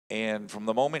And from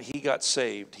the moment he got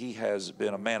saved, he has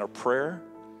been a man of prayer,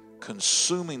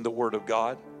 consuming the Word of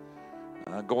God,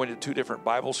 going to 2 different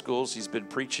Bible schools. He's been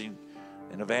preaching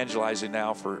and evangelizing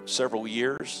now for several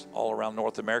years all around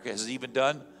North America. Has even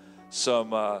done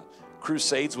some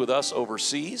crusades with us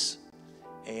overseas,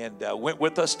 and went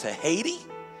with us to Haiti.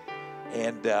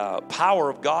 And power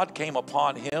of God came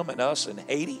upon him and us in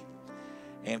Haiti.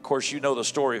 And of course, you know the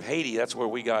story of Haiti. That's where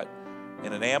we got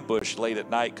in an ambush late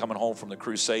at night coming home from the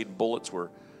crusade, and bullets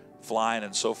were flying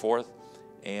and so forth.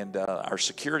 And our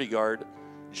security guard,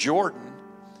 Jordan,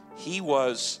 he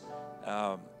was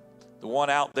the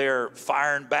one out there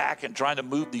firing back and trying to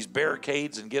move these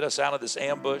barricades and get us out of this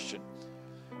ambush. And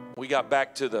we got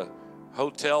back to the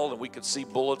hotel, and we could see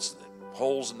bullets,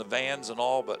 holes in the vans and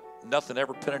all, but nothing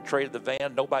ever penetrated the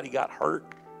van. Nobody got hurt.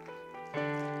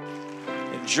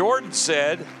 And Jordan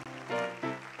said,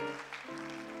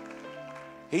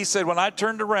 when I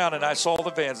turned around and I saw the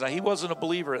vans, now he wasn't a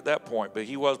believer at that point, but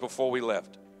he was before we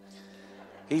left.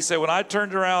 He said, when I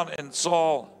turned around and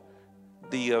saw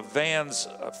the vans,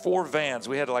 4 vans,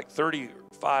 we had like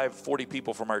 35, 40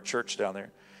 people from our church down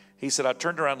there. He said, I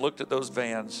turned around and looked at those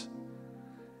vans,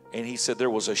 and he said there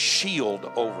was a shield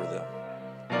over them.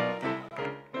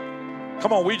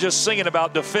 Come on, we just singing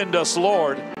about defend us,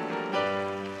 Lord.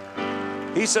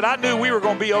 He said, I knew we were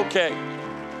going to be okay.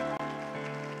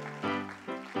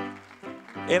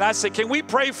 And I said, can we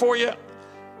pray for you?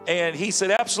 And he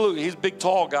said, absolutely. He's a big,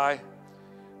 tall guy.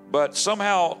 But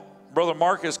somehow, Brother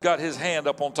Marcus got his hand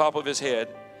up on top of his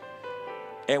head.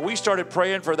 And we started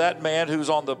praying for that man who's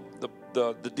on the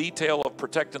detail of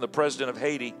protecting the president of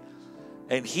Haiti.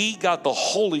 And he got the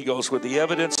Holy Ghost with the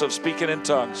evidence of speaking in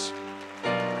tongues.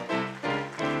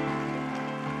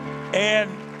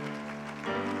 And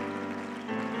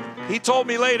he told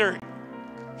me later,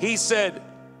 he said,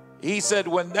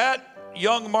 when that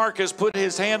young Marcus put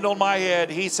his hand on my head,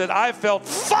 he said, I felt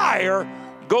fire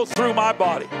go through my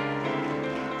body.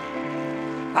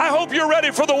 I hope you're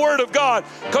ready for the Word of God,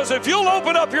 because if you'll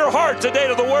open up your heart today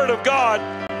to the Word of God,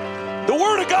 the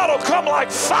Word of God will come like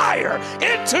fire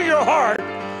into your heart,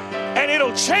 and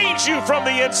it'll change you from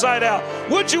the inside out.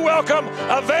 Would you welcome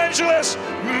Evangelist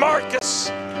Marcues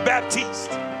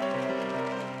Baptiste?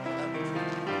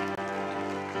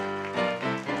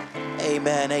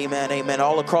 Amen, amen, amen.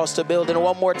 All across the building,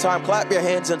 one more time, clap your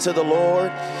hands unto the Lord.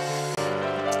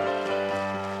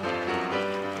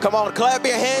 Come on, clap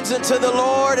your hands unto the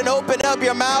Lord and open up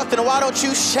your mouth, and why don't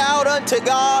you shout unto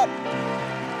God?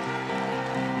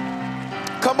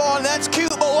 Come on, that's cute,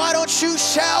 but why don't you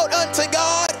shout unto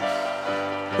God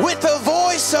with a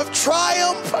voice of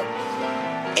triumph?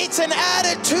 It's an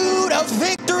attitude of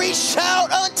victory.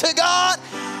 Shout unto God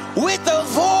with a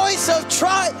voice of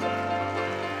triumph.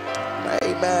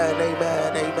 Amen,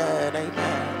 amen, amen,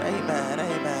 amen, amen,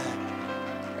 amen.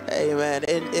 Amen.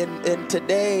 In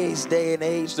today's day and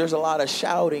age, there's a lot of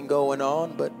shouting going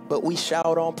on, but we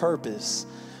shout on purpose.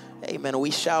 Amen. We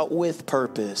shout with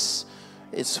purpose.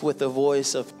 It's with a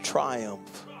voice of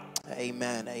triumph.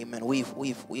 Amen. Amen.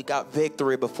 We got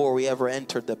victory before we ever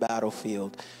entered the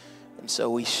battlefield. And so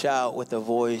we shout with a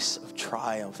voice of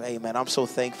triumph. Amen. I'm so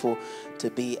thankful to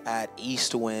be at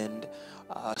Eastwind.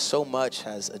 So much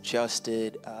has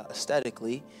adjusted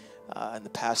aesthetically in the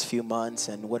past few months,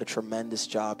 and what a tremendous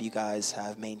job you guys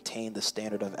have maintained the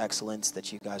standard of excellence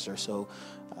that you guys are so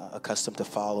accustomed to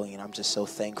following. And I'm just so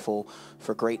thankful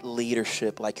for great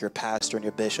leadership like your pastor and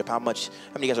your bishop. How many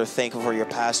of you guys are thankful for your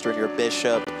pastor and your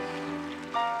bishop?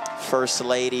 First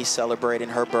Lady celebrating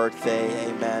her birthday.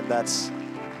 Amen.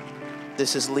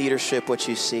 This is leadership, what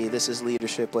you see. This is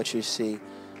leadership, what you see.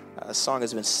 A song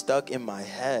has been stuck in my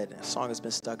head.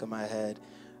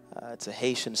 It's a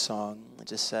Haitian song. It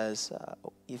just says,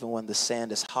 even when the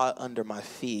sand is hot under my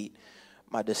feet,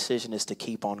 my decision is to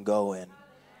keep on going.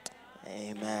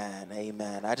 Amen,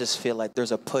 amen. I just feel like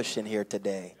there's a push in here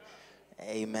today.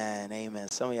 Amen,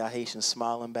 amen. Some of y'all Haitians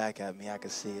smiling back at me. I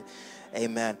can see it.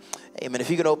 Amen, amen. If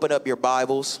you can open up your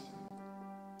Bibles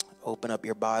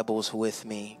with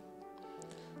me.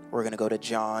 We're going to go to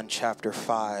John chapter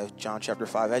 5. John chapter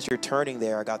 5. As you're turning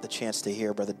there, I got the chance to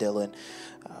hear Brother Dylan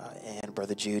and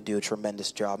Brother Jude do a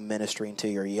tremendous job ministering to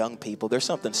your young people. There's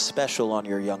something special on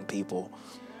your young people.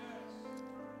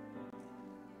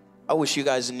 I wish you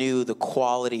guys knew the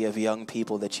quality of young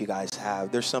people that you guys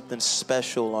have. There's something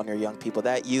special on your young people.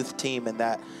 That youth team and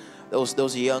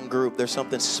those young group, there's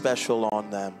something special on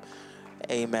them.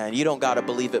 Amen. You don't got to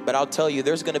believe it, but I'll tell you,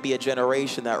 there's going to be a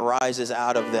generation that rises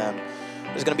out of them.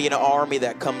 There's going to be an army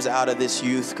that comes out of this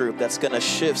youth group that's going to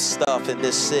shift stuff in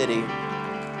this city.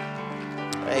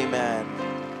 Amen.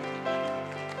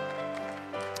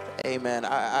 Amen.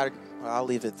 I I'll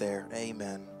leave it there.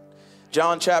 Amen.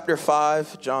 John chapter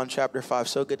 5. John chapter 5.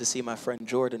 So good to see my friend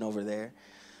Jordan over there.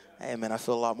 Amen. I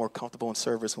feel a lot more comfortable in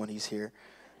service when he's here.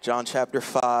 John chapter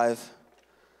 5.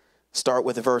 Start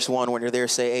with verse 1. When you're there,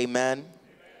 say amen.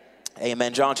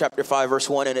 Amen. John chapter 5, verse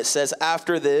 1. And it says,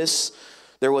 after this,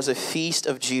 there was a feast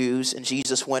of Jews, and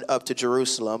Jesus went up to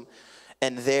Jerusalem.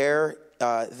 And there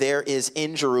is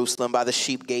in Jerusalem by the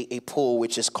sheep gate a pool,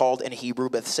 which is called in Hebrew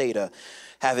Bethsaida,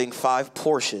 having 5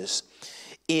 porches.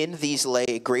 In these lay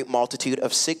a great multitude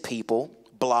of sick people,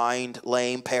 blind,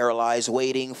 lame, paralyzed,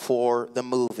 waiting for the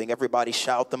moving. Everybody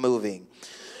shout the moving.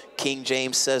 King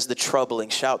James says the troubling.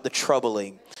 Shout the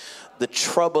troubling. The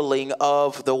troubling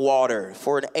of the water.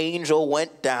 For an angel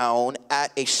went down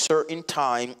at a certain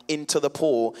time into the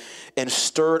pool and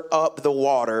stirred up the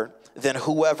water. Then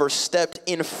whoever stepped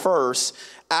in first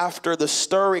after the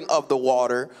stirring of the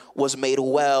water was made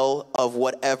well of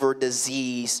whatever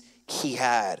disease he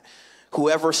had.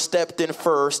 Whoever stepped in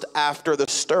first after the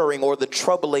stirring or the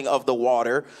troubling of the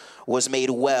water was made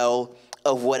well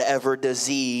of whatever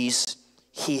disease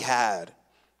he had.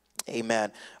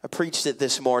 Amen. I preached it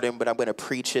this morning, but I'm going to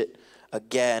preach it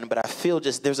again. But I feel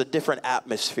just there's a different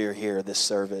atmosphere here this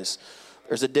service.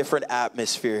 There's a different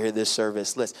atmosphere here this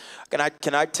service. Listen,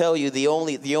 can I tell you the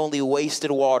only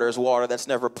wasted water is water that's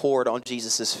never poured on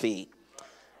Jesus' feet.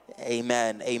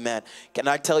 Amen. Amen. Can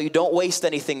I tell you, don't waste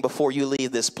anything before you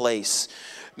leave this place.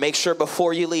 Make sure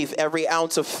before you leave, every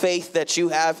ounce of faith that you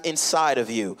have inside of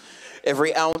you,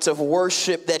 every ounce of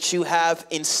worship that you have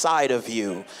inside of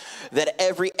you, that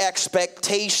every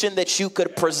expectation that you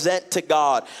could present to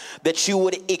God, that you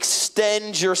would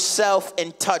extend yourself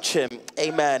and touch him.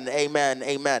 Amen. Amen.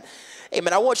 Amen.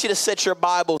 Amen. I want you to set your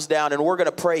Bibles down, and we're going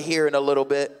to pray here in a little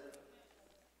bit.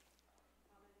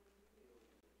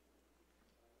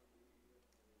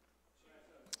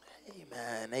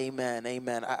 Amen, amen,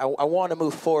 amen. I want to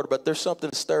move forward, but there's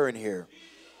something stirring here.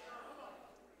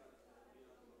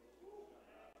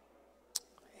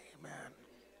 Amen.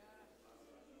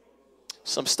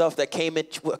 Some stuff that came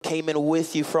in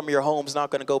with you from your home is not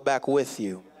going to go back with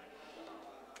you.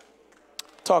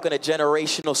 I'm talking to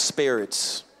generational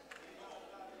spirits.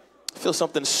 I feel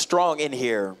something strong in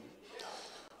here.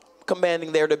 I'm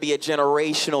commanding there to be a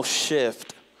generational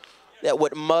shift. That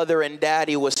what mother and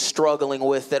daddy was struggling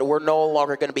with, that we're no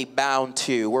longer going to be bound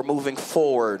to. We're moving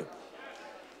forward.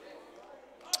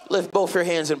 Lift both your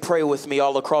hands and pray with me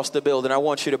all across the building. I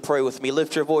want you to pray with me.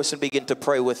 Lift your voice and begin to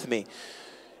pray with me.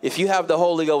 If you have the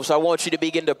Holy Ghost, I want you to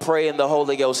begin to pray in the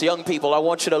Holy Ghost. Young people, I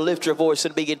want you to lift your voice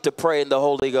and begin to pray in the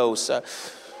Holy Ghost.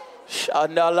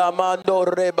 Come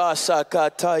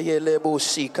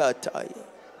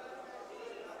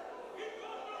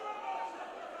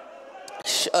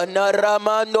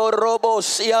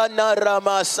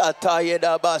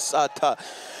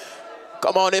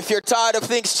on, if you're tired of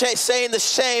things saying the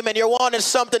same and you're wanting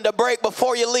something to break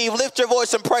before you leave, lift your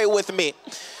voice and pray with me.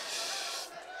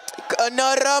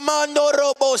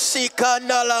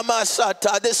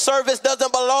 This service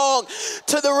doesn't belong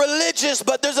to the religious,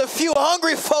 but there's a few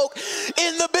hungry folk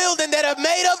in the building that have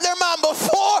made up their mind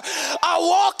before I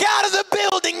walk out of the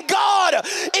building, God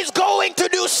is going to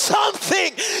do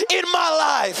something in my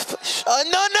life.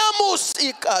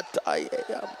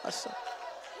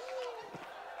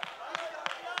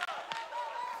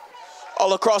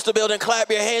 All across the building, clap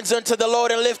your hands unto the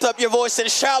Lord and lift up your voice and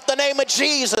shout the name of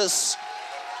Jesus.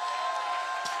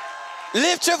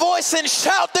 Lift your voice and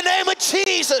shout the name of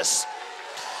Jesus.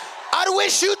 I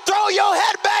wish you'd throw your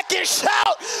head back and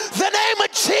shout the name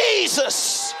of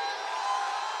Jesus.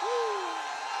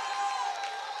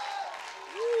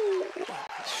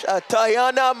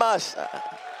 Shatayana Masa.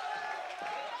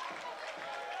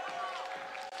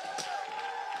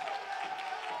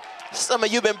 Some of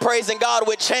you have been praising God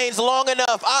with chains long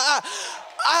enough. I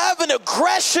have an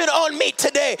aggression on me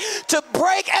today to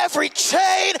break every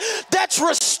chain that's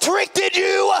restricted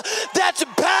you, that's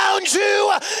bound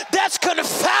you, that's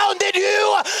confounded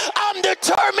you. I'm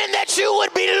determined that you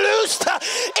would be loosed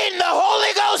in the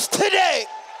Holy Ghost today.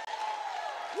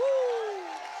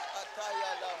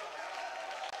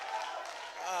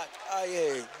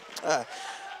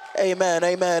 Amen,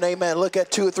 amen, amen. Look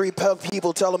at 2 or 3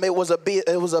 people. Tell them it was a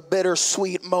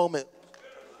bittersweet moment.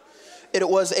 It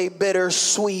was a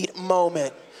bittersweet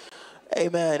moment.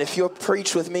 Amen. If you'll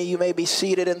preach with me, you may be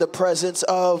seated in the presence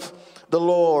of the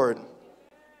Lord.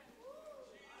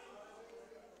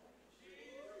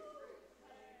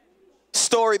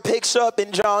 Story picks up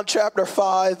in John chapter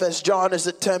 5 as John is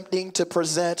attempting to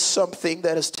present something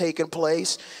that has taken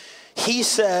place. He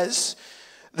says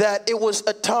that it was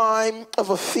a time of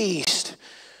a feast.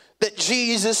 that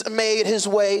Jesus made his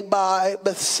way by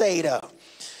Bethsaida.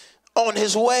 On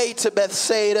his way to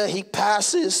Bethsaida, he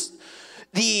passes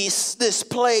this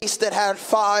place that had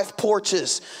 5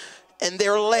 porches. And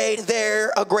there laid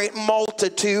there a great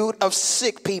multitude of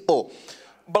sick people,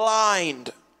 blind,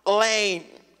 lame,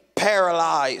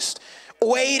 paralyzed,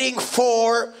 waiting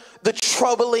for the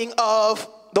troubling of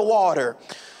the water.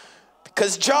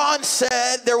 Because John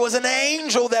said there was an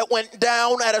angel that went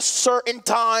down at a certain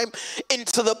time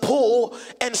into the pool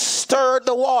and stirred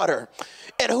the water.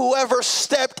 And whoever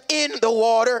stepped in the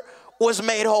water was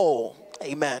made whole.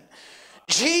 Amen.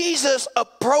 Jesus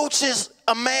approaches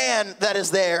a man that is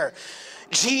there.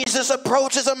 Jesus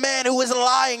approaches a man who is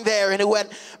lying there and who had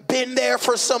been there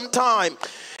for some time.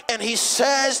 And he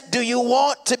says, do you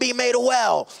want to be made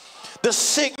well? The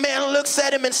sick man looks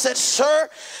at him and said, sir,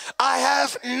 I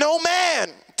have no man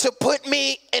to put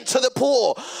me into the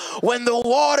pool when the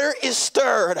water is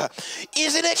stirred.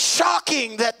 Isn't it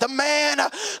shocking that the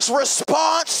man's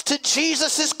response to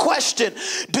Jesus' question,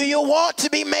 do you want to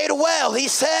be made well? He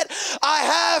said, I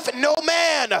have no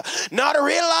man, not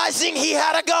realizing he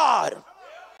had a God.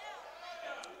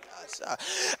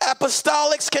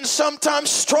 Apostolics can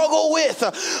sometimes struggle with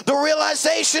the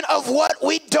realization of what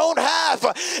we don't have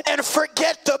and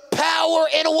forget the power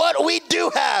in what we do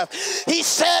have. He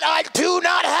said, I do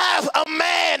not have a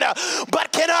man,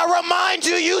 but can I remind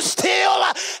you, you still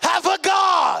have a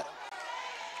God.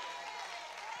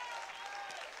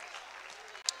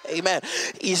 Amen.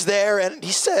 He's there and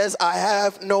he says, I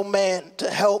have no man to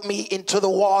help me into the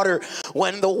water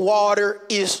when the water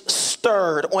is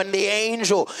stirred. When the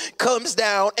angel comes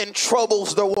down and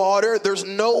troubles the water, there's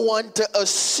no one to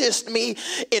assist me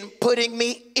in putting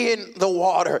me in the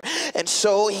water. And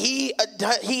so he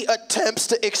attempts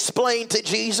to explain to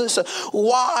Jesus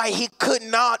why he could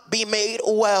not be made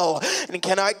well. And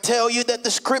can I tell you that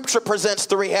the scripture presents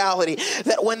the reality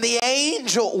that when the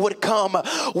angel would come,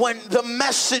 when the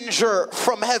messenger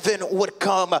from heaven would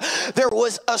come, there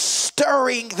was a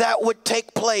stirring that would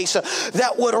take place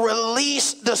that would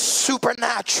release the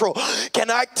supernatural.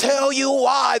 Can I tell you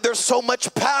why there's so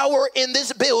much power in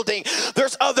this building?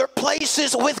 There's other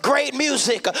places with great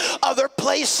music, other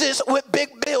places with big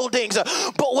buildings,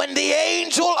 but when the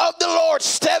angel of the Lord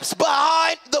steps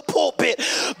behind the pulpit,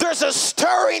 there's a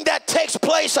stirring that takes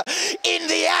place in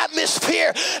the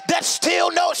atmosphere that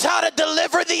still knows how to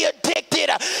deliver the addicted,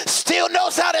 still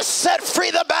knows how to set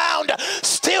free the bound,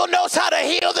 still knows how to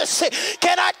heal the sick.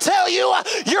 Can I tell you,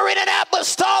 you're in an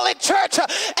apostolic church,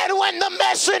 and when the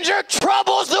messenger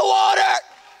troubles the water,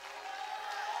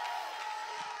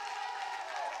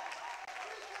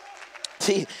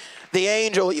 see, the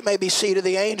angel, you may be seated,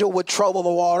 the angel would trouble the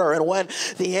water. And when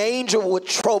the angel would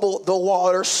trouble the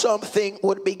water, something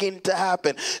would begin to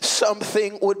happen.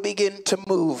 Something would begin to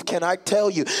move. Can I tell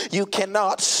you, you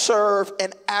cannot serve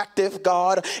an active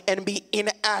God and be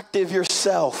inactive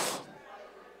yourself.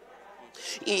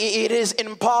 It is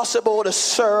impossible to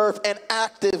serve an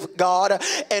active God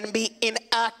and be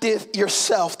inactive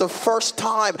yourself. The first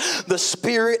time the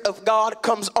Spirit of God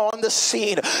comes on the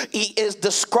scene, he is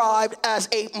described as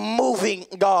a moving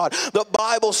God. The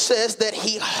Bible says that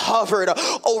he hovered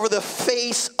over the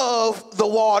face of the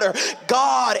water.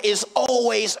 God is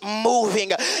always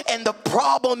moving, and the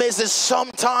problem is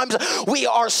sometimes we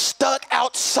are stuck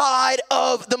outside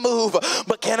of the move.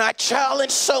 But can I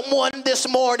challenge someone this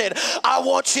morning? I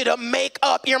want you to make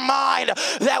up your mind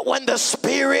that when the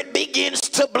Spirit begins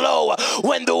to blow,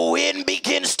 when the wind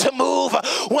begins to move,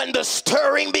 when the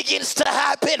stirring begins to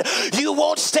happen, you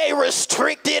won't stay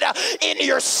restricted in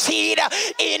your seat,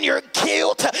 in your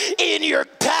guilt, in your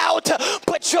doubt,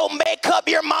 but you'll make up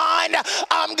your mind,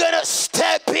 I'm going to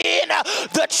step in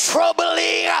the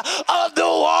troubling of the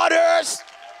waters.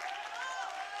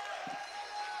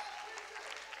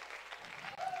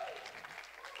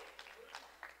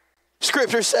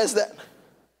 Scripture says that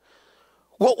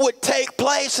what would take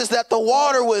place is that the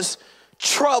water was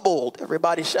troubled.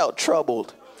 Everybody shout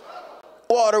troubled.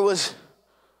 Water was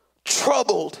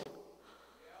troubled.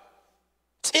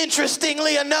 It's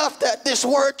interestingly enough that this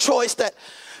word choice, that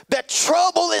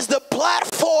trouble is the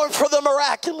platform for the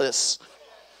miraculous.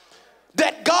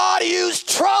 That God used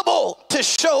trouble to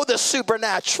show the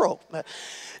supernatural.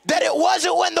 That it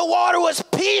wasn't when the water was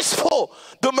peaceful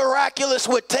the miraculous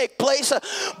would take place,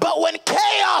 but when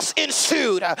chaos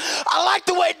ensued. I like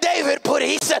the way David put it.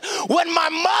 He said, when my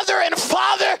mother and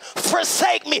father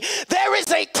forsake me, there is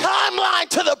a timeline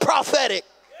to the prophetic.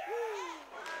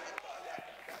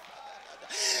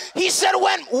 He said,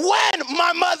 when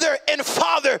my mother and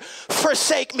father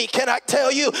forsake me. Can I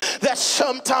tell you that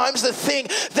sometimes the thing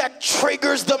that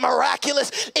triggers the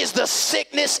miraculous is the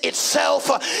sickness itself,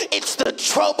 it's the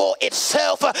trouble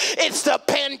itself, it's the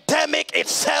pandemic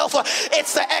itself,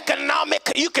 it's the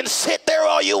economic. You can sit there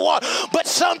all you want, but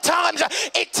sometimes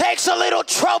it takes a little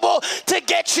trouble to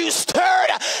get you stirred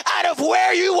out of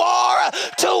where you are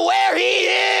to where he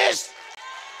is.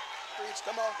 Preach,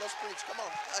 come on, let's preach, come on.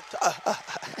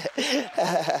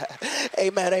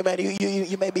 Amen, amen.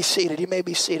 You may be seated. You may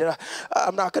be seated.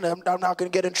 I'm not gonna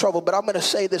get in trouble, but I'm gonna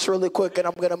say this really quick and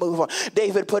I'm gonna move on.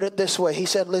 David put it this way. He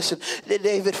said, listen,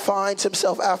 David finds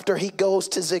himself after he goes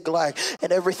to Ziklag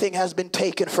and everything has been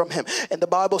taken from him. And the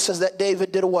Bible says that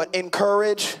David did what?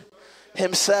 Encourage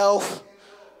himself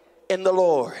in the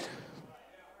Lord.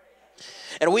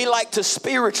 And we like to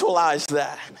spiritualize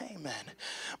that. Amen.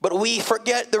 But we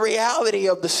forget the reality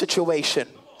of the situation.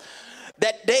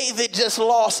 That David just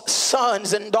lost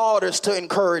sons and daughters to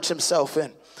encourage himself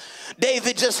in.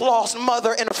 David just lost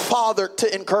mother and father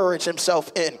to encourage himself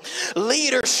in.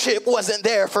 Leadership wasn't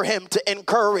there for him to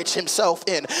encourage himself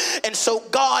in. And so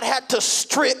God had to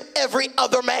strip every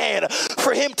other man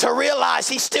for him to realize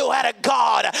he still had a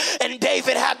God. And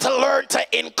David had to learn to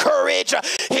encourage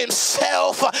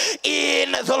himself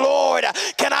in the Lord.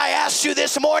 Can I ask you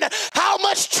this morning, how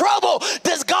much trouble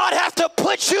does God have to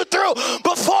put you through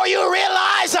before you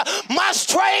realize my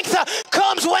strength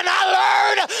comes when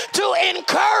I learn to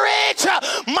encourage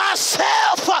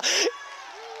myself?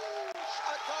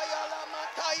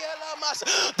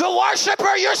 The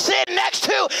worshiper you're sitting next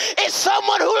to is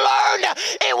someone who learned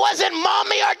it wasn't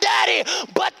mommy or daddy,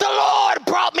 but the Lord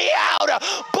brought me out,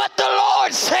 but the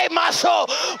Lord saved my soul,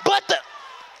 but the...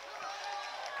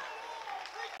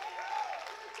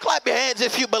 Clap your hands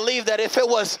if you believe that if it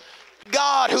was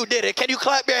God who did it. Can you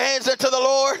clap your hands unto the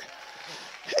Lord?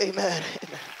 Amen.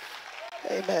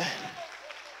 Amen.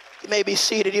 You may be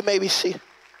seated. You may be seated.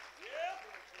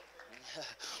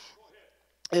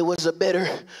 It was a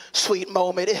bittersweet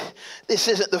moment. This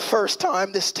isn't the first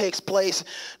time this takes place.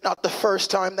 Not the first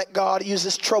time that God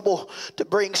uses trouble to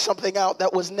bring something out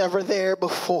that was never there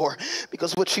before.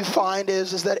 Because what you find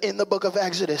is that in the book of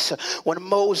Exodus, when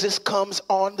Moses comes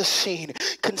on the scene,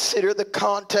 consider the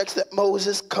context that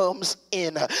Moses comes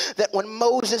in. That when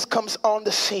Moses comes on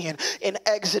the scene in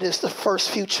Exodus, the first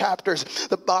few chapters,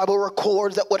 the Bible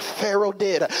records that what Pharaoh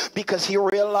did, because he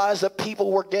realized that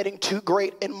people were getting too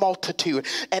great in multitude.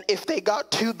 And if they got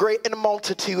too great in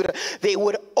multitude, they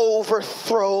would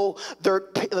overthrow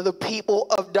the people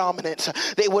of dominance.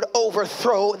 They would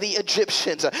overthrow the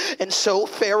Egyptians. And so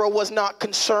Pharaoh was not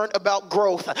concerned about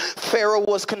growth. Pharaoh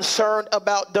was concerned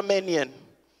about dominion.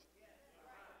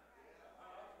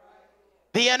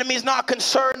 The enemy's not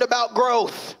concerned about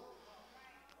growth.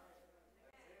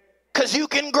 Because you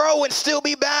can grow and still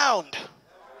be bound.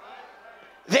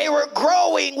 They were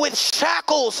growing with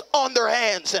shackles on their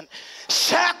hands and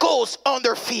shackles on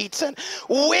their feet and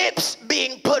whips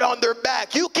being put on their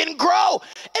back. You can grow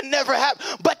and never have.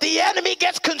 But the enemy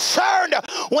gets concerned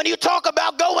when you talk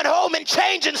about going home and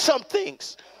changing some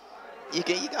things. You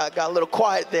got a little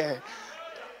quiet there.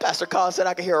 Pastor Colin said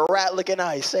I could hear a rat licking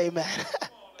ice. Amen.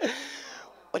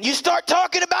 When you start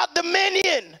talking about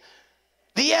dominion,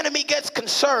 the enemy gets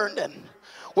concerned. And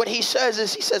what he says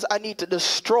is, he says, I need to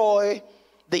destroy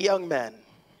the young men.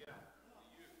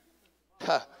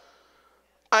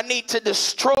 I need to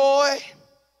destroy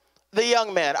the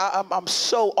young man. I'm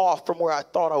so off from where I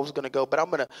thought I was going to go, but I'm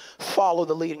going to follow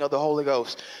the leading of the Holy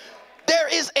Ghost. There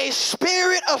is a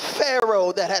spirit of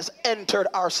Pharaoh that has entered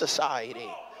our society.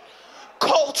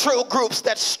 Cultural groups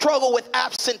that struggle with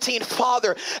absentee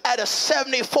father at a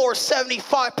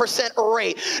 74-75%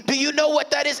 rate. Do you know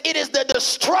what that is? It is the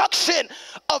destruction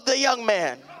of the young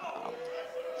man.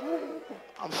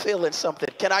 I'm feeling something.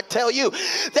 Can I tell you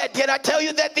that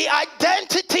the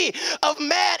identity of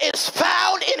man is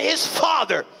found in his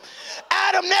father?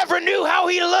 Adam never knew how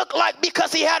he looked like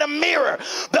because he had a mirror.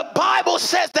 The Bible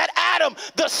says that Adam,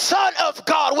 the son of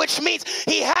God, which means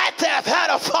he had to have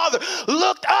had a father,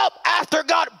 looked up after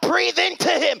God breathed into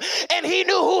him, and he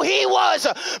knew who he was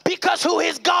because who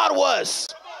his God was.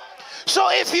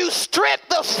 So if you strip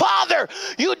the father,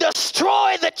 you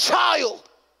destroy the child.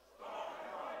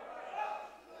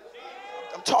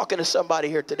 I'm talking to somebody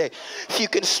here today. If you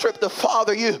can strip the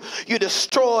father, you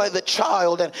destroy the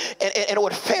child. And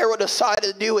what Pharaoh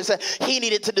decided to do is that he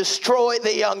needed to destroy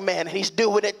the young man. And he's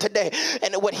doing it today.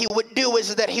 And what he would do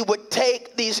is that he would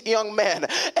take these young men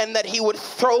and that he would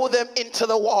throw them into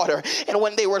the water. And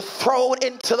when they were thrown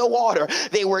into the water,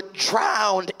 they were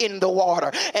drowned in the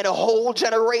water. And a whole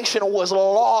generation was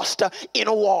lost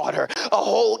in water. A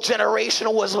whole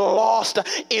generation was lost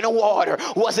in water.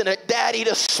 Wasn't a daddy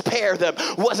to spare them.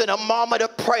 Wasn't a mama to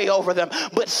pray over them.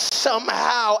 But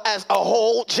somehow, as a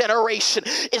whole generation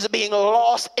is being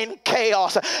lost in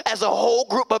chaos, as a whole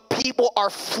group of people are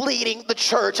fleeing the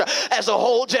church, as a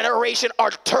whole generation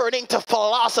are turning to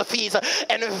philosophies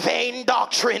and vain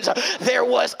doctrines, there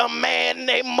was a man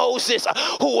named Moses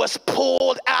who was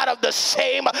pulled out of the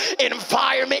same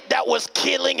environment that was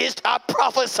killing his. I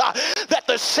prophesy that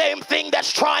the same thing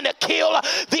that's trying to kill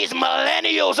these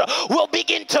millennials will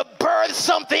begin to birth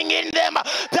something in them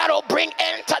that'll bring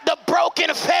end to the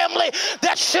broken family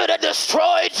that should have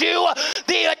destroyed you,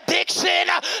 the addiction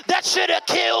that should have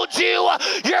killed you.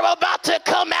 You're about to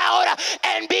come out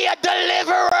and be a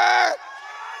deliverer.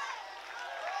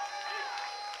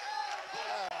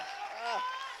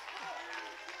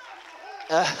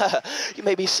 You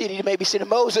may be seated. You may be seated.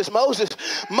 Moses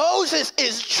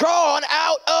is drawn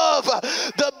out of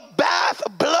the bath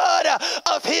blood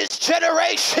of his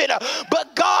generation.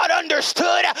 But God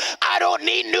understood, I don't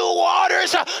need new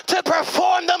waters to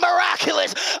perform the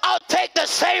miraculous. I'll take the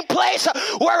same place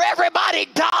where everybody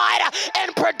died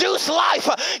and produce life.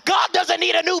 God doesn't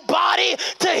need a new body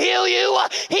to heal you.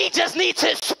 He just needs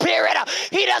his spirit.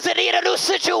 He doesn't need a new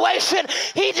situation.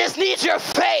 He just needs your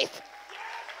faith.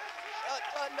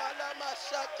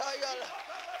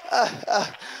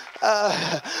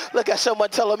 Look at someone,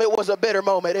 tell them it was a bitter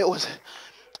moment. It was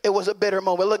a bitter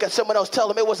moment. Look at someone else, tell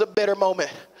them it was a bitter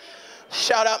moment.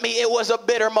 Shout out me, it was a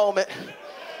bitter moment.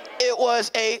 It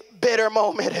was a bitter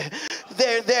moment.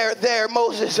 There,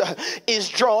 Moses is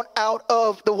drawn out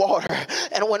of the water.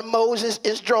 And when Moses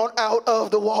is drawn out of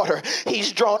the water,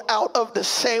 he's drawn out of the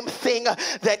same thing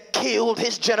that killed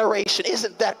his generation.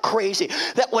 Isn't that crazy?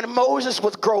 That when Moses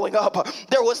was growing up,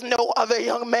 there was no other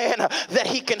young man that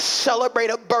he can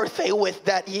celebrate a birthday with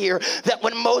that year. That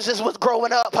when Moses was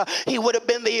growing up, he would have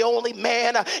been the only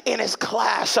man in his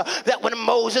class. That when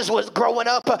Moses was growing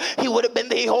up, he would have been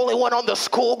the only one on the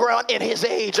school ground in his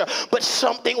age. But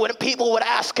something, when people would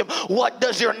ask him, what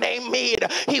does your name mean?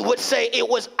 He would say,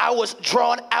 I was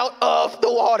drawn out of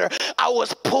the water. I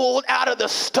was pulled out of the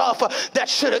stuff that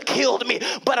should have killed me,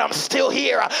 but I'm still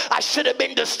here. I should have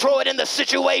been destroyed in the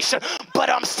situation, but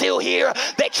I'm still here.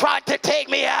 They tried to take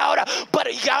me out, but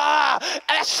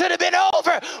that should have been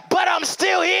over, but I'm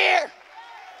still here.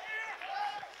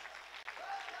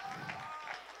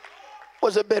 It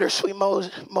was a bittersweet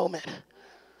moment.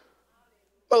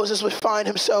 Moses would find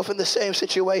himself in the same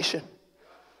situation.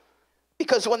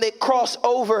 Because when they cross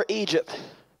over Egypt,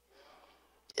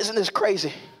 isn't this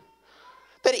crazy?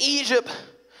 That Egypt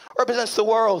represents the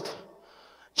world.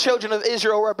 Children of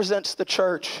Israel represents the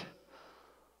church.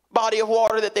 Body of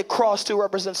water that they cross to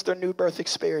represents their new birth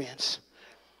experience.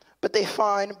 But they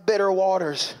find bitter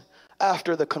waters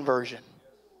after the conversion.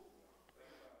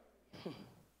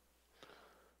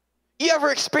 You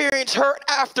ever experience hurt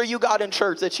after you got in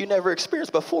church that you never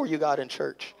experienced before you got in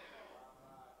church?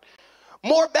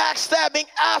 More backstabbing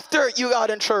after you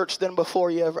got in church than before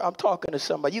you ever. I'm talking to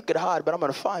somebody. You could hide, but I'm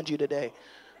going to find you today.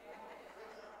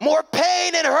 More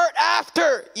pain and hurt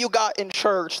after you got in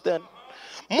church than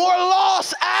more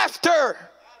loss after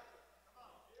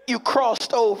you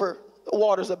crossed over the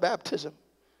waters of baptism.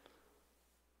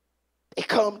 They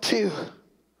come to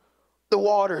the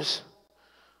waters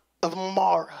of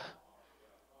Mara.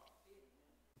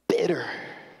 Bitter.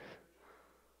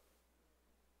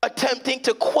 Attempting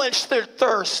to quench their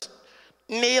thirst,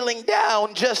 kneeling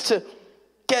down just to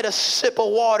get a sip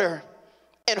of water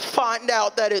and find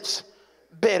out that it's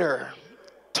bitter.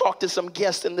 Talk to some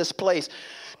guests in this place.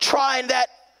 Trying that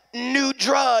new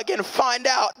drug and find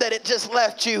out that it just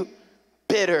left you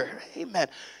bitter. Amen.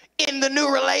 In the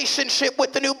new relationship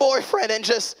with the new boyfriend and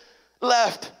just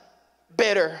left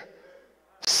bitter.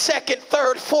 Second,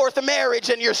 third, fourth marriage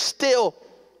and you're still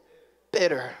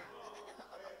bitter.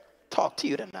 Talk to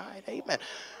you tonight. Amen.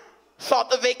 Thought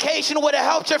the vacation would have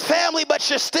helped your family, but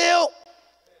you're still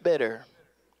bitter.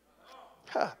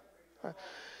 The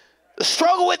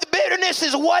struggle with bitterness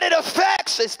is what it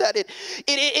affects. It's that it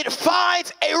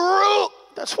finds a root.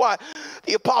 That's why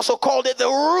the apostle called it the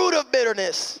root of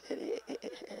bitterness.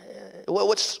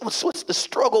 What's the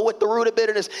struggle with the root of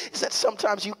bitterness is that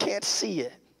sometimes you can't see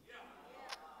it.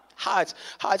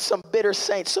 hide some bitter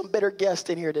saints, some bitter guests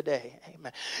in here today.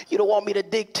 Amen. You don't want me to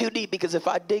dig too deep, because if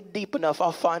I dig deep enough,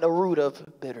 I'll find a root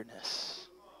of bitterness.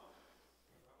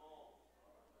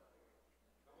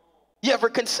 You ever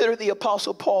consider the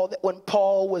Apostle Paul, that when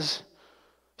Paul was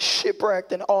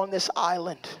shipwrecked and on this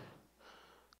island,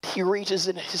 he reaches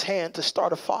in his hand to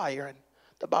start a fire, and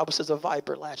the Bible says a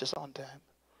viper latches onto him.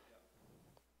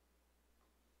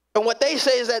 And what they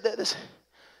say is that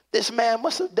this man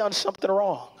must have done something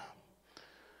wrong,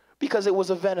 because it was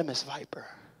a venomous viper.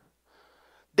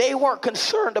 They weren't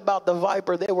concerned about the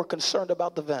viper, they were concerned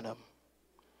about the venom.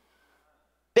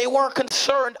 They weren't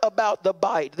concerned about the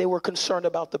bite, they were concerned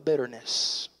about the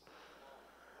bitterness.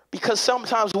 Because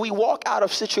sometimes we walk out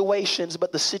of situations,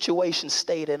 but the situation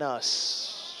stayed in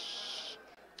us.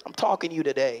 I'm talking to you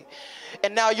today.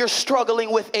 And now you're struggling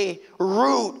with a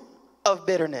root of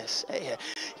bitterness.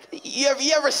 You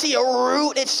ever see a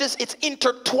root? It's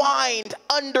intertwined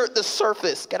under the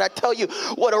surface. Can I tell you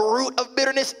what a root of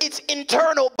bitterness? It's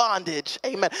internal bondage.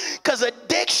 Amen. Because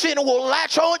addiction will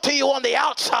latch onto you on the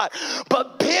outside,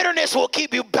 but bitterness will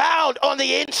keep you bound on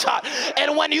the inside.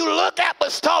 And when you look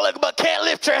apostolic but can't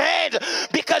lift your hands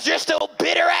because you're still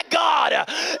bitter at God,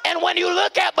 and when you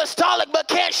look apostolic but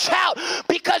can't shout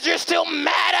because you're still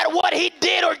mad at what he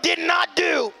did or did not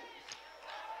do.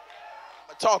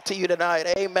 Talk to you tonight.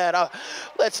 Amen.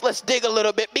 Let's dig a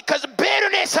little bit, because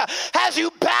bitterness has you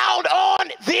bound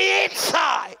on the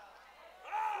inside.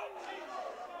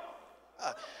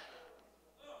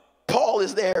 Paul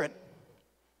is there and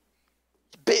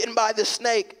bitten by the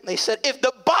snake. They said, if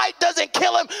the bite doesn't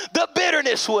kill him, the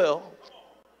bitterness will.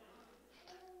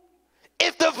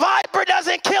 If the viper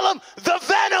doesn't kill him, the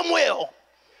venom will.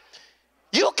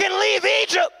 You can leave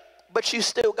Egypt, but you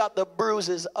still got the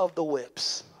bruises of the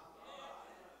whips.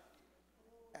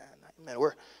 Man,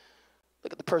 look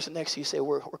at the person next to you, say,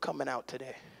 we're coming out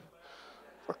today.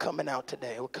 We're coming out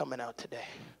today. We're coming out today.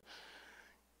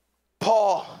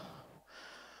 Paul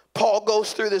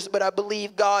goes through this, but I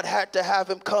believe God had to have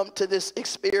him come to this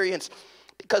experience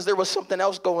because there was something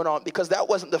else going on, because that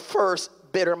wasn't the first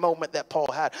bitter moment that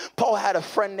Paul had. Paul had a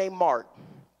friend named Mark.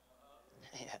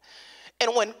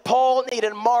 And when Paul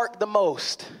needed Mark the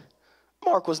most,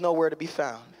 Mark was nowhere to be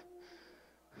found.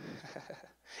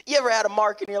 You ever had a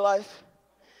Mark in your life?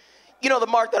 You know, the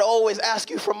Mark that always asks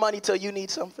you for money till you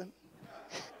need something?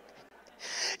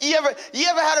 You ever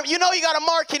had you got a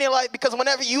Mark in your life because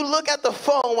whenever you look at the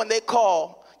phone when they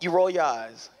call, you roll your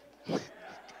eyes.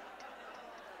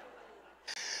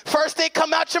 First thing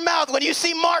come out your mouth when you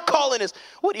see Mark calling is,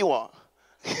 what do you want?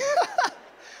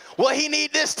 What he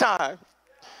need this time?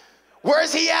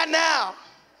 Where's he at now?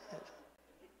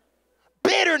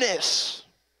 Bitterness.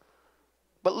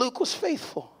 But Luke was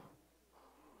faithful.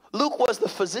 Luke was the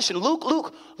physician.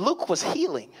 Luke was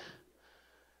healing.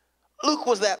 Luke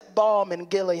was that balm in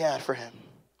Gilead for him.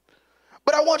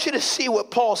 But I want you to see what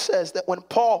Paul says, that when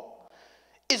Paul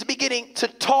is beginning to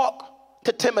talk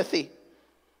to Timothy,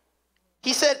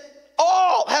 he said,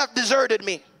 all have deserted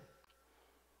me.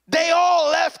 They all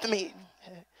left me.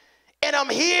 And I'm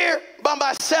here by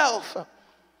myself.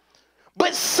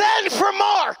 But send for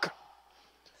Mark,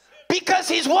 because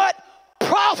he's what?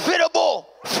 Profitable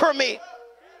for me.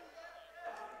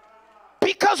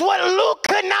 Because what Luke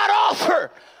could not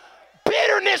offer,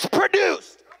 bitterness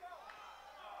produced.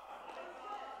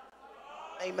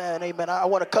 Amen, amen. I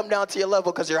want to come down to your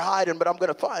level because you're hiding, but I'm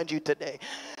going to find you today.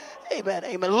 Amen,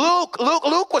 amen. Luke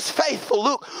was faithful.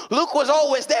 Luke was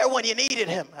always there when you needed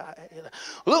him.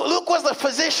 Luke was the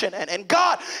physician, and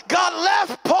God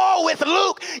left Paul with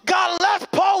Luke. God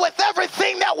left Paul with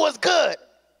everything that was good.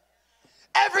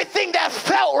 Everything that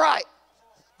felt right.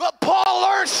 But Paul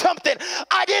learned something.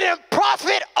 I didn't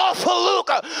profit off of Luke,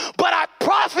 but I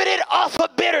profited off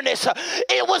of bitterness.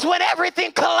 It was when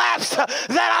everything collapsed that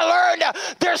I learned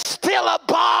there's still a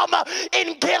balm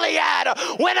in Gilead.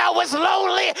 When I was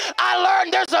lonely, I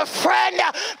learned there's a friend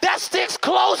that sticks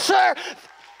closer.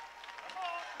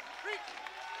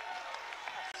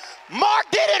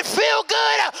 Mark didn't feel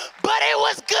good, but it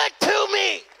was good to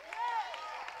me.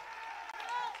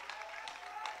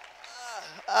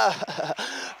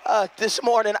 This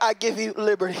morning, I give you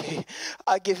liberty.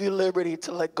 I give you liberty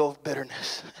to let go of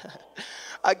bitterness.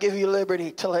 I give you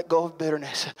liberty to let go of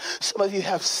bitterness. Some of you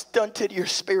have stunted your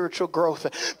spiritual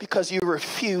growth because you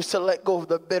refuse to let go of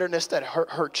the bitterness that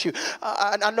hurts you.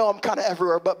 I know I'm kind of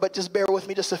everywhere, but just bear with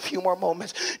me just a few more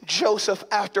moments. Joseph,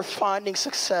 after finding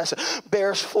success,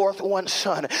 bears forth one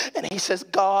son, and he says,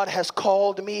 God has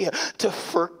called me to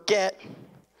forget.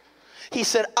 He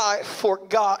said, I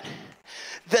forgot.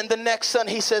 Then the next son,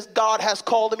 he says, God has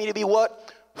called me to be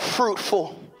what?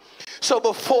 Fruitful. So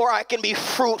before I can be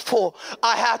fruitful,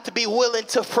 I have to be willing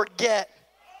to forget.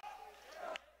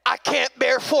 I can't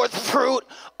bear forth fruit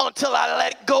until I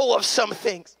let go of some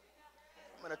things.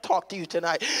 I'm going to talk to you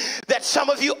tonight that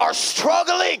some of you are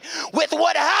struggling with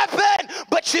what happened,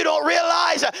 but you don't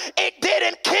realize it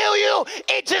didn't kill you.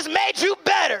 It just made you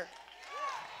better.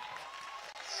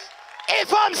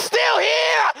 If I'm still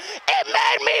here, it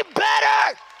made me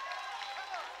better.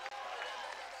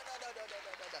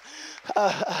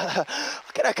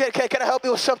 Can I help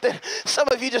you with something? Some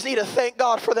of you just need to thank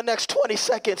God for the next 20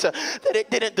 seconds that it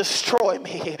didn't destroy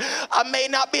me. I may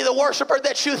not be the worshiper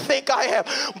that you think I am,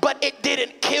 but it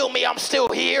didn't kill me. I'm still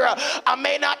here. I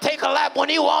may not take a lap when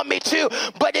you want me to,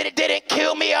 but it didn't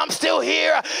kill me. I'm still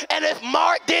here. And if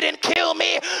Mark didn't kill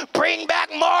me, bring back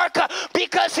Mark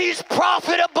because he's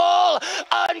profitable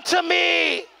unto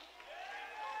me.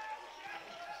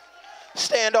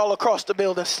 Stand all across the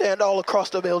building. Stand all across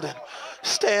the building.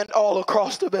 Stand all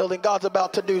across the building. God's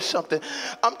about to do something.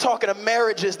 I'm talking to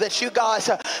marriages that you guys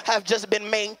have just been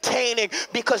maintaining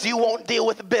because you won't deal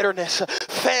with bitterness.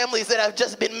 Families that have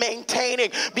just been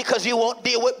maintaining because you won't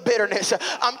deal with bitterness.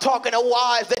 I'm talking to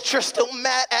wives that you're still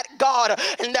mad at God,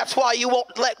 and that's why you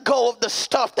won't let go of the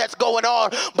stuff that's going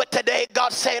on. But today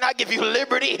God's saying, I give you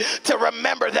liberty to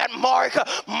remember that Mark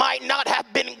might not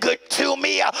have been good to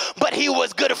me, but he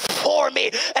was good for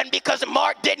me. And because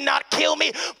Mark did not kill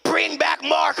me, bring back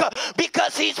Mark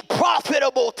because he's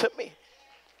profitable to me.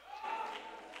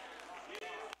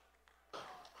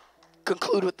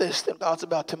 Conclude with this, then God's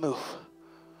about to move.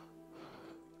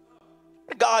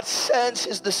 God sends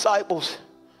his disciples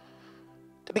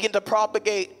to begin to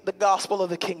propagate the gospel of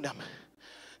the kingdom.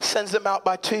 Sends them out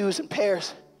by twos and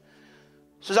pairs.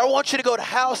 Says, I want you to go to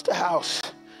house.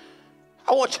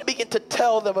 I want you to begin to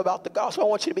tell them about the gospel. I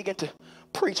want you to begin to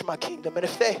preach my kingdom. And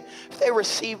if they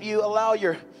receive you, allow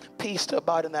your peace to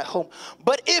abide in that home.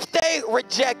 But if they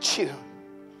reject you,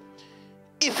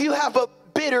 if you have a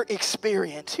bitter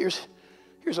experience, here's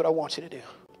what I want you to do.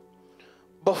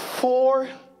 Before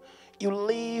you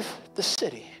leave the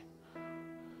city,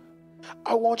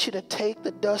 I want you to take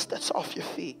the dust that's off your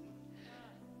feet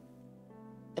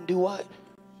and do what?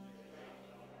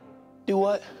 Do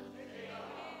what?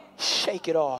 Shake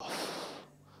it off.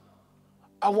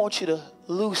 I want you to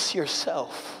loose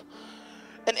yourself.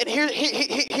 And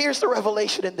here's the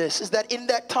revelation in this, is that in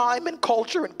that time and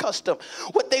culture and custom,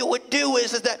 what they would do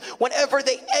is that whenever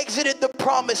they exited the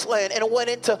promised land and went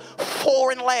into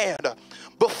foreign land,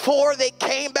 before they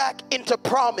came back into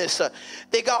promise,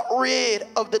 they got rid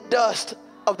of the dust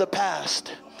of the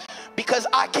past. Because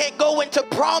I can't go into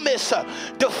promise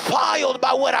defiled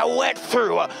by what I went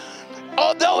through.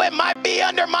 Although it might be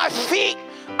under my feet,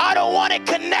 I don't want it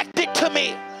connected to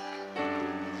me.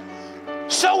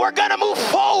 So we're going to move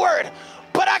forward,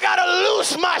 but I got to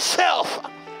loose myself.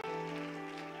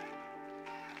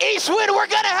 Eastwood, we're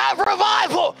going to have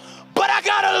revival, but I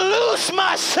got to loose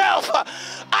myself.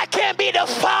 I can't be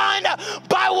defined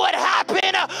by what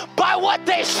happened, by what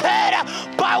they said,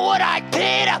 by what I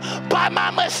did, by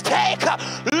my mistake.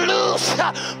 Loose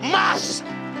myself.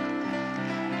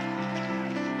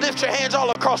 Lift your hands all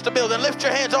across the building. Lift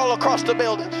your hands all across the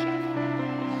building.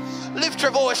 Lift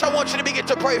your voice. I want you to begin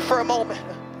to pray for a moment.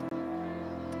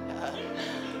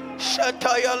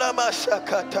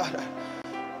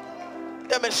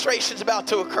 Demonstration's about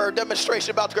to occur.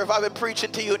 Demonstration about to occur. If I've been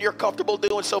preaching to you and you're comfortable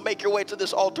doing so, make your way to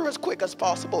this altar as quick as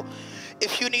possible.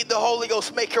 If you need the Holy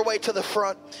Ghost, make your way to the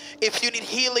front. If you need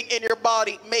healing in your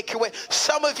body, make your way.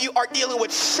 Some of you are dealing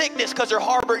with sickness because you're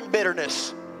harboring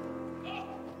bitterness.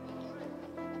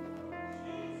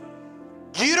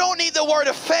 You don't need the word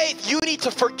of faith. You need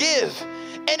to forgive.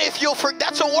 And if you'll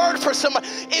that's a word for somebody.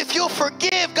 If you'll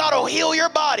forgive, God will heal your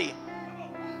body.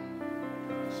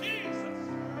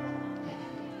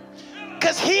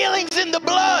 Because healing's in the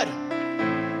blood.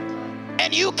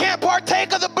 And you can't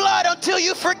partake of the blood until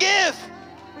you forgive.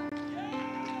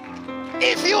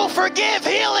 If you'll forgive,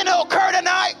 healing will occur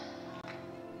tonight.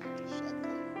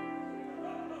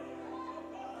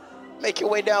 Make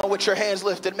your way down with your hands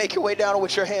lifted. Make your way down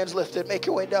with your hands lifted. Make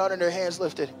your way down and your hands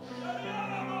lifted.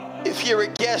 If you're a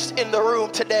guest in the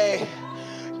room today,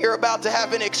 you're about to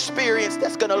have an experience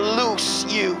that's going to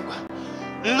loose you.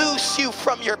 Loose you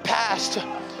from your past.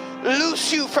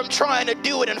 Loose you from trying to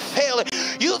do it and failing.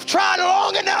 You've tried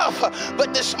long enough,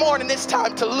 but this morning it's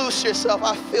time to loose yourself.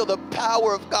 I feel the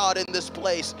power of God in this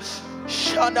place.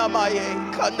 Come down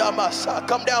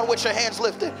with your hands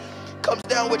lifted. Comes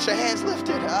down with your hands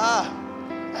lifted.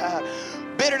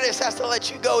 Bitterness has to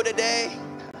let you go today.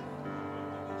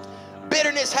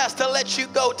 Bitterness has to let you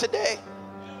go today.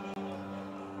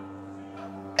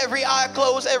 Every eye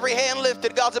closed, every hand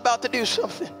lifted. God's about to do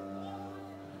something.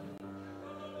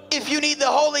 If you need the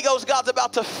Holy Ghost, God's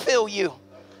about to fill you.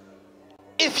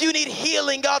 If you need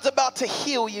healing, God's about to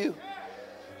heal you.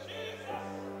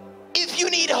 If you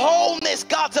need wholeness,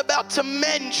 God's about to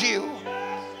mend you.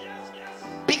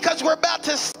 Because we're about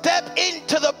to step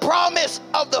into the promise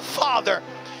of the Father.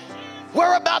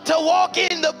 We're about to walk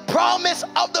in the promise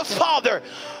of the Father.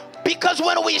 Because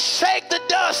when we shake the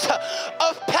dust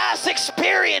of past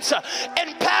experience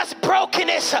and past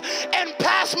brokenness and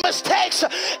past mistakes,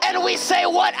 and we say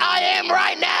what I am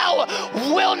right now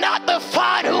will not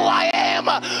define who I am,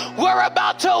 we're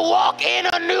about to walk in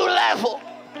a new level.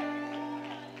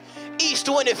 East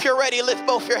wind, if you're ready, lift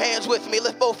both your hands with me.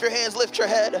 Lift both your hands, lift your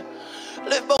head.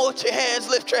 Lift both your hands,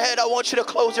 lift your head. I want you to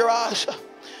close your eyes.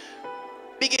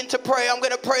 Begin to pray. I'm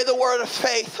going to pray the word of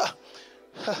faith.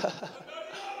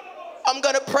 I'm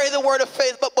going to pray the word of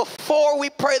faith, but before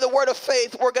we pray the word of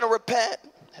faith, we're going to repent.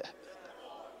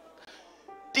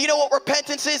 Do you know what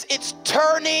repentance is? It's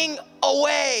turning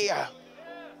away.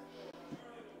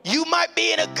 You might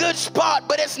be in a good spot,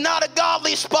 but it's not a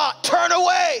godly spot. Turn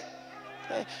away.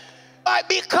 You might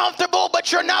be comfortable,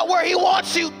 but you're not where he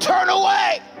wants you. Turn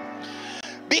away.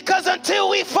 Because until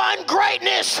we find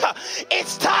greatness,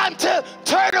 it's time to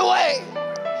turn away.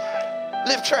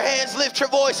 Lift your hands, lift your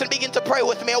voice, and begin to pray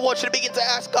with me. I want you to begin to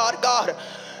ask God, God,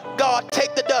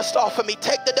 take the dust off of me.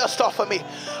 Take the dust off of me.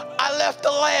 I left the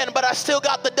land, but I still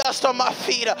got the dust on my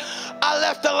feet. I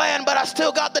left the land, but I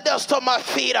still got the dust on my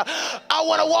feet. I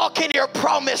want to walk in your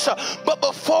promise, but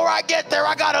before I get there,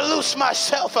 I got to loose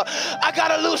myself. I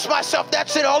got to loose myself.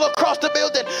 That's it, all across the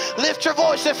building. Lift your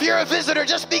voice. If you're a visitor,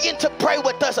 just begin to pray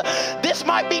with us. This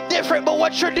might be different, but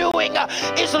what you're doing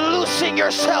is loosing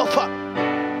yourself.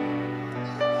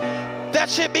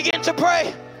 That's it, begin to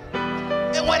pray.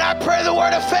 And when I pray the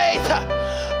word of faith,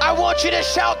 I want you to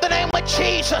shout the name of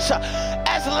Jesus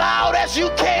as loud as you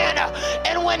can.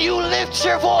 And when you lift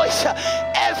your voice,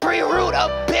 every root of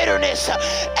bitterness,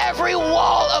 every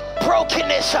wall of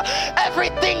brokenness,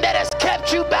 everything that has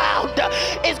kept you bound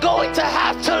is going to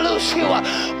have to loose you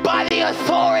by the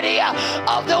authority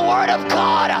of the word of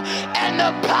God and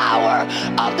the power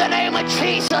of the name of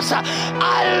Jesus.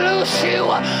 I loose you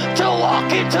to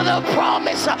walk into the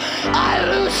promise. I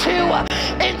loose you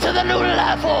into the new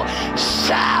level.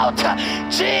 Shout,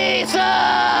 Jesus!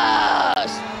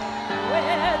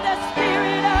 Where the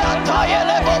Spirit of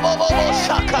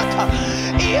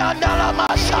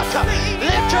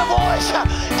lift your voice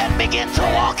and begin to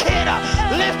walk in.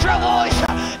 Lift your voice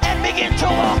and begin to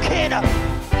walk in.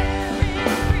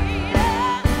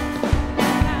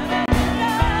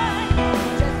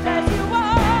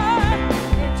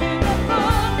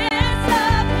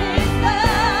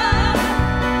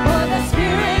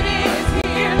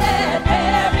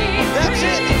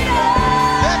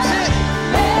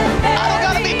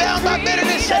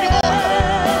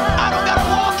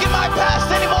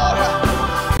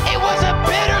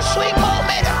 Bittersweet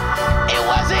moment. It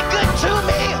wasn't good to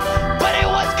me, but it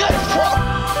was good for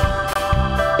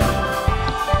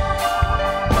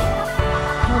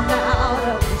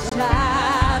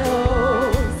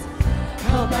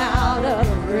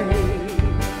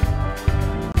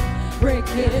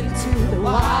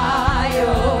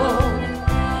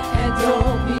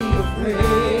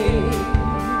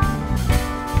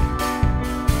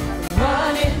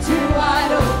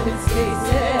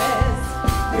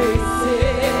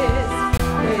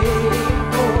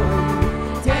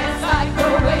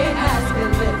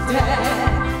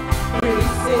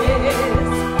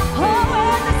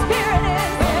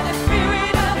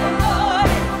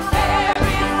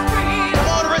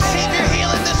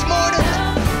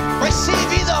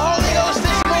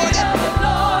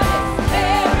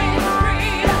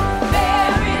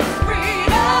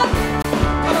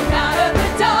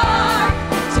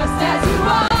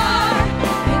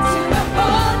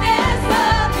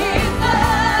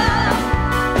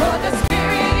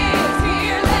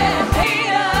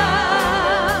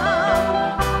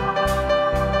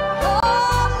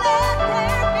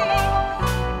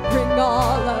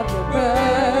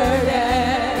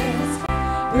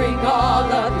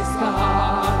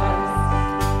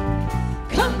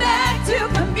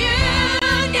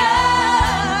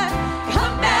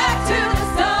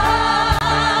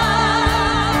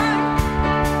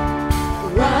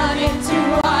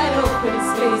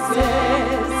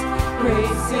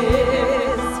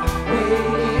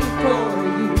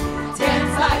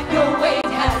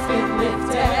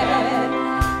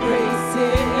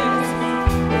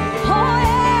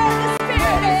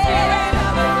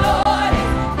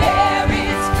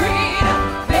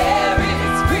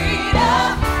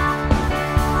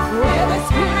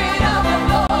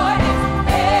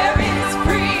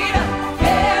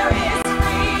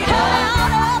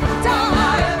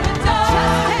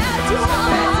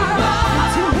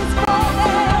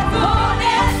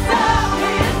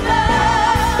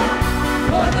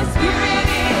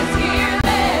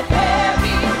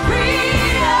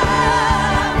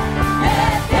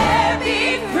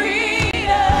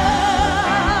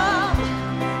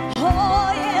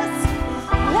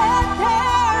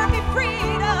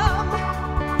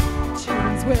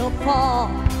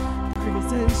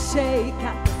shake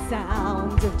at the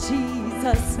sound of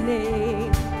Jesus'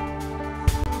 name.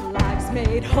 Lives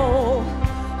made whole,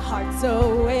 hearts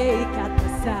awake at the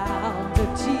sound of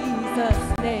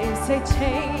Jesus' name. Say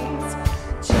chains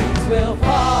will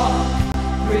fall,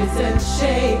 prisons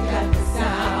shake at the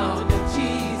sound of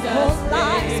Jesus' name.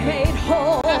 Lives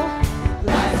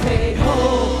made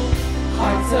whole,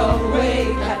 hearts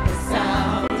awake at the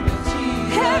sound of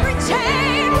Jesus' name. Every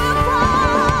chain will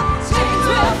fall, chains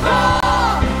will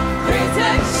fall,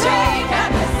 prisons shake at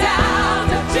the sound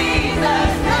of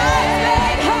Jesus' name.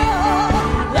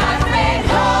 Lives made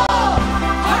whole,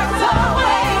 hearts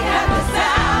awake at the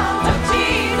sound of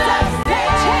Jesus'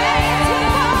 name.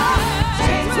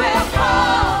 Chains will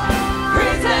fall,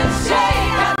 prisons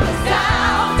shake at the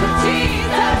sound of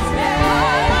Jesus' name.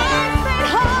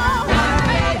 Lives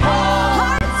made whole,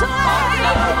 hearts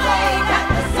awake at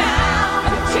the sound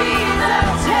of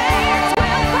Jesus' name.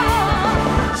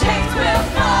 Chains will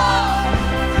fall,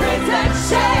 prisons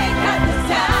shake at the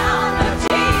sound of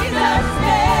Jesus'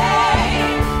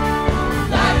 name.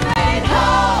 Lives made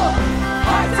whole,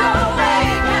 hearts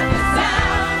awake at the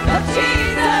sound of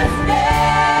Jesus' name.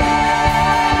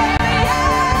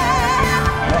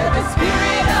 Where the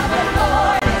Spirit of the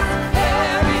Lord is,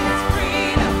 there is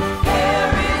freedom.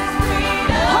 There is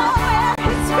freedom. Oh, where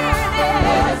His Spirit is.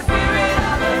 Where the Spirit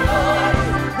of the Lord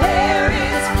is, there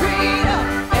is freedom.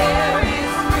 There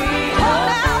is freedom.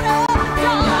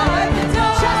 Come out of the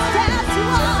door, just as you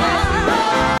are,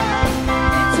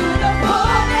 into the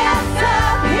fullness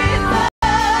of His love.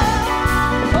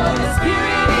 For the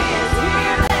Spirit is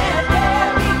here, let there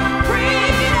be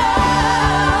freedom.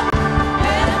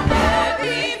 Let there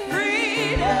be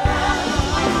freedom.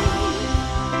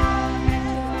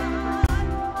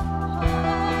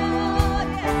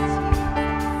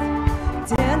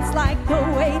 Dance like the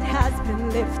weight has been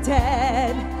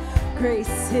lifted.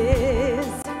 Grace is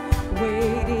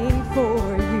waiting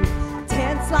for you.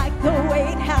 Dance like the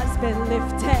weight has been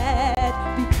lifted,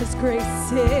 because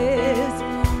grace is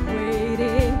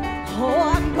waiting.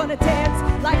 Oh, I'm gonna dance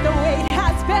like the weight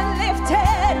has been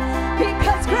lifted,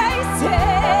 because grace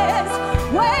is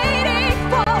waiting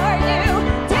for you.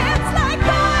 Dance like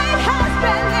the weight has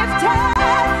been lifted,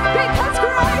 because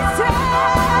grace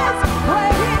is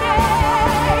waiting.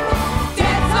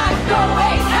 Dance like the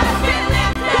weight has been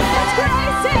lifted, because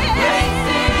grace is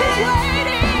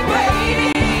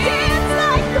waiting. Dance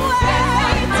like the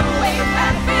weight has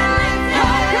been lifted,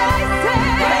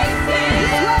 grace is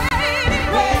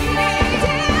waiting.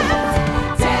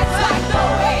 Dance like the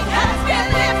weight has been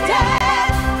lifted,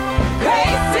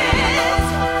 grace is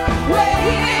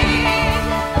waiting.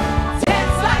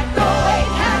 Dance like the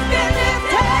weight has been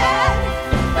lifted,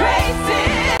 grace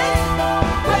is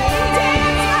waiting.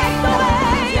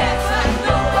 Dance like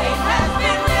the weight has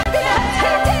been lifted,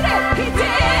 He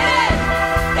did it,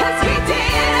 'cause He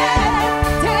did it.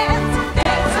 Dance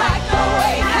like the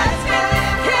weight has been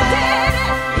lifted,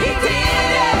 He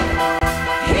did it.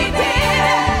 He did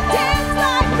it. Dance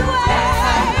like the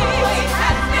weight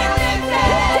has been lifted,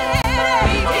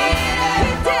 He did it.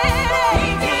 He did it.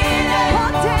 He did it. Oh,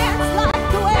 dance like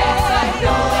the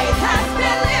weight has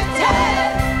been lifted.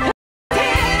 He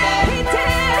did it. He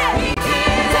did it. He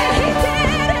did it. He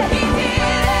did it. He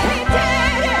did it. He did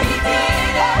it.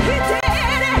 He did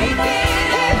it. He did it.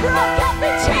 He broke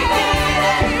every chain.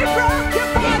 He broke your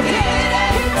body. He did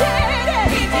it. He did it.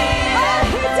 He did it.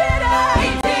 He did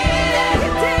it. He did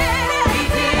it. He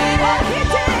did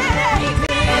it. He did it. He did it. He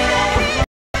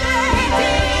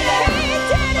did it. He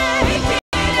did it. He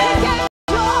gave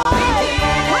joy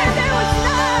where there was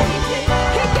none.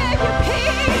 He gave you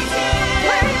peace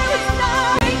where there was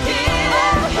none.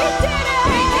 Oh, He did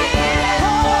it.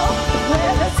 Oh,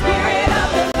 where the Spirit of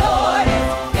the Lord is,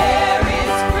 there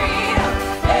is freedom.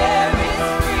 There is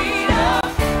freedom.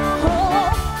 Oh,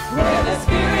 where the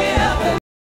Spirit of the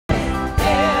Lord is,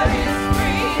 there is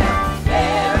freedom.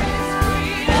 There is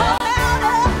freedom.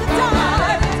 Come out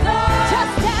of the dark,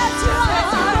 just as you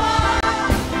are,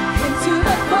 into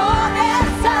the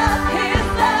fullness of His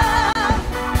love.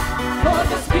 For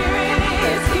the Spirit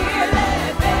is here,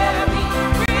 let there be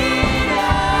freedom.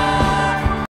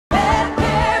 Let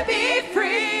there be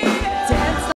freedom.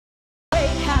 Dance like the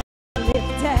weight has been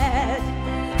lifted,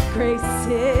 grace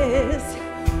is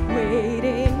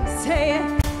waiting. Say it.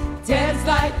 Dance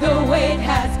like the weight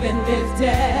has been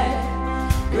lifted,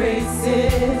 grace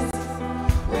is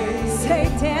waiting. Say,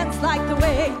 dance like the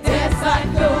weight. Dance like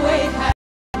the weight has